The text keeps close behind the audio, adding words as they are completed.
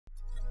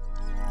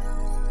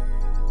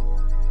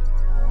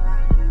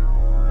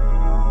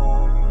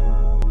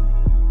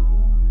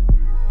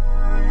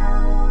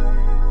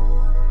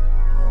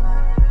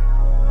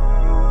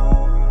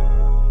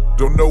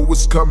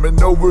what's coming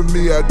over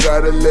me, I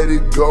gotta let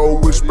it go.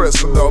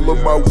 Expressing all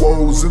of my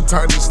woes in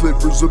tiny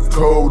slivers of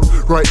code.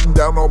 Writing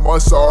down all my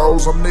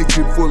sorrows, I'm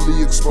naked,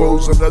 fully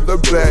exposed. Another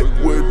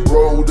backwood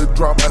road to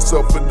drown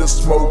myself in the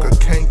smoke. I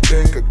can't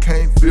think, I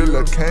can't feel,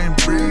 I can't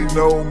breathe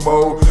no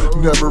more.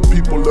 Never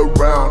people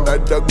around, I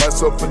dug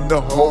myself in the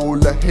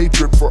hole. A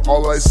hatred for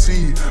all I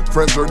see,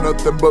 friends are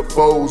nothing but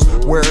foes.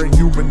 Wearing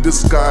human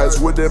disguise,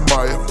 what am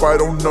I if I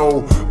don't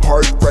know?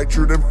 Heart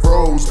fractured and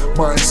froze,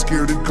 mind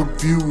scared and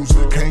confused.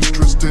 Can't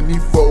trust any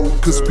foe,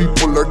 cause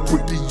people are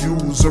quick to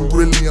use. And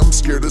really I'm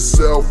scared of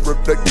self,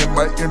 reflecting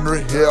my inner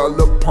hell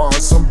upon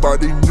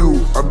somebody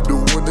new. I'm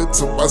doing it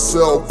to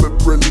myself,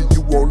 if really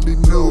you only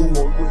knew.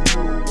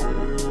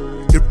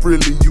 If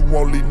really you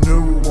only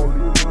knew.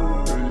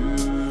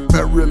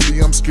 Man, really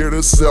I'm scared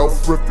of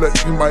self,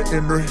 reflecting my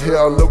inner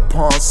hell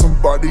upon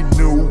somebody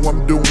new.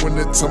 I'm doing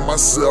it to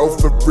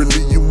myself, if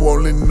really you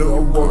only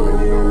knew.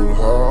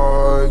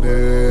 Cold-hearted,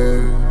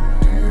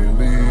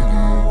 dearly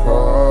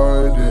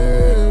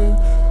departed,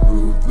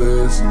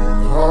 ruthless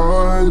and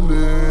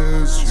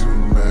heartless,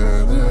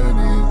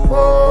 humanity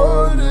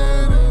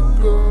parted in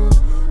blood.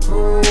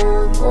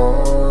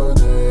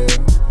 Cold-hearted,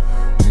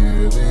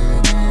 dearly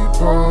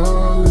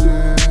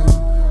departed,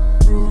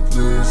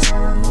 ruthless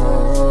and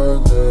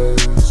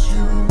heartless,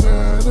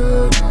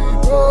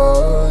 humanity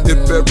parted.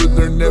 If ever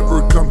there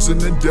never comes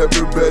an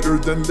endeavor better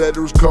than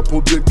letters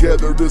coupled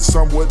together to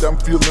somewhat I'm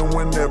feeling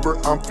whenever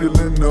I'm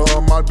feeling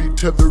numb. I'd be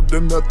tethered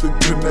to nothing,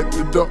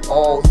 connected to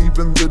all,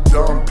 even the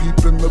dumb.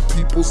 Peeping the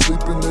people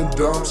sleeping in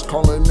dumps,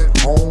 calling it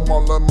home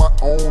all on my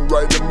own,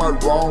 righting my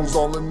wrongs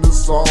all in the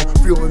song.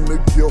 Feeling the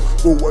guilt,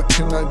 but what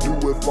can I do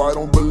if I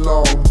don't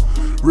belong?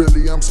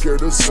 Really I'm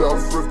scared of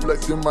self,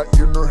 reflecting my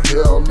inner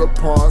hell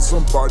upon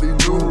somebody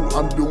new.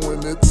 I'm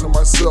doing it to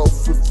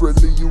myself, if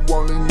really you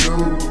only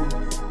knew.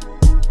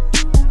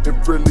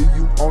 If really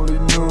you only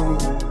knew.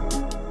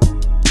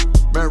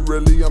 Man,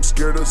 really I'm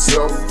scared of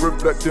self,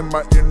 reflecting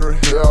my inner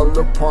hell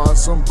upon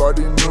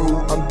somebody new.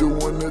 I'm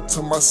doing it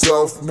to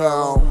myself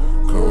now.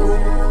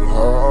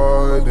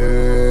 Cold-hearted,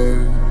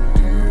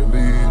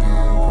 dearly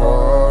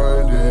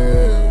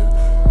departed,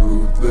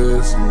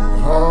 ruthless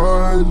and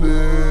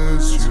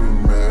heartless,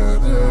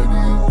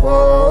 humanity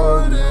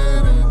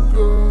parted in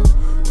blood.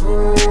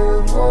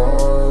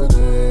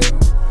 Cold-hearted,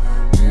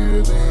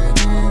 dearly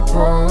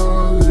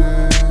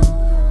departed,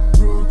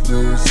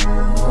 ruthless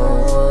and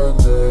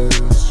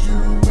heartless,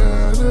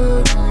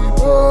 humanity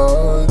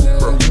parted.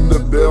 From the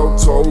bell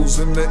tolls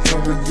in the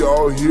end, we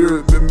all hear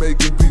it. Been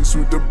making peace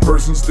with the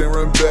person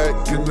staring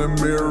back in the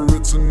mirror.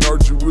 It's an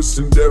arduous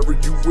endeavor,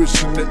 you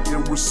wishing that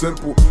it was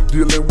simple.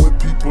 Dealing with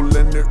people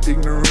and their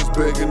ignorance,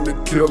 begging to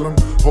kill them.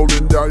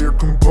 Holding down your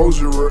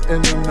composure or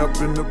ending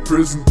up in the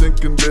prison,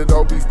 thinking that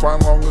I'll be fine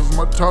long as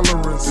my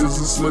tolerance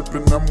isn't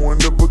slipping. I'm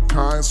one of a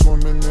kind,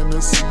 swimming in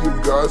a sea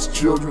of God's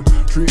children,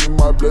 treating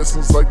my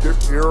blessings like they're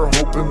air,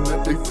 hoping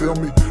that they feel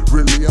me.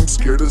 Really I'm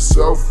scared of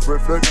self,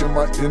 reflecting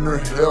my inner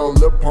hell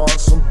upon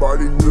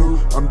somebody new.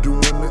 I'm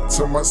doing it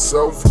to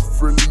myself,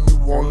 if really you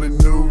only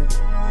knew.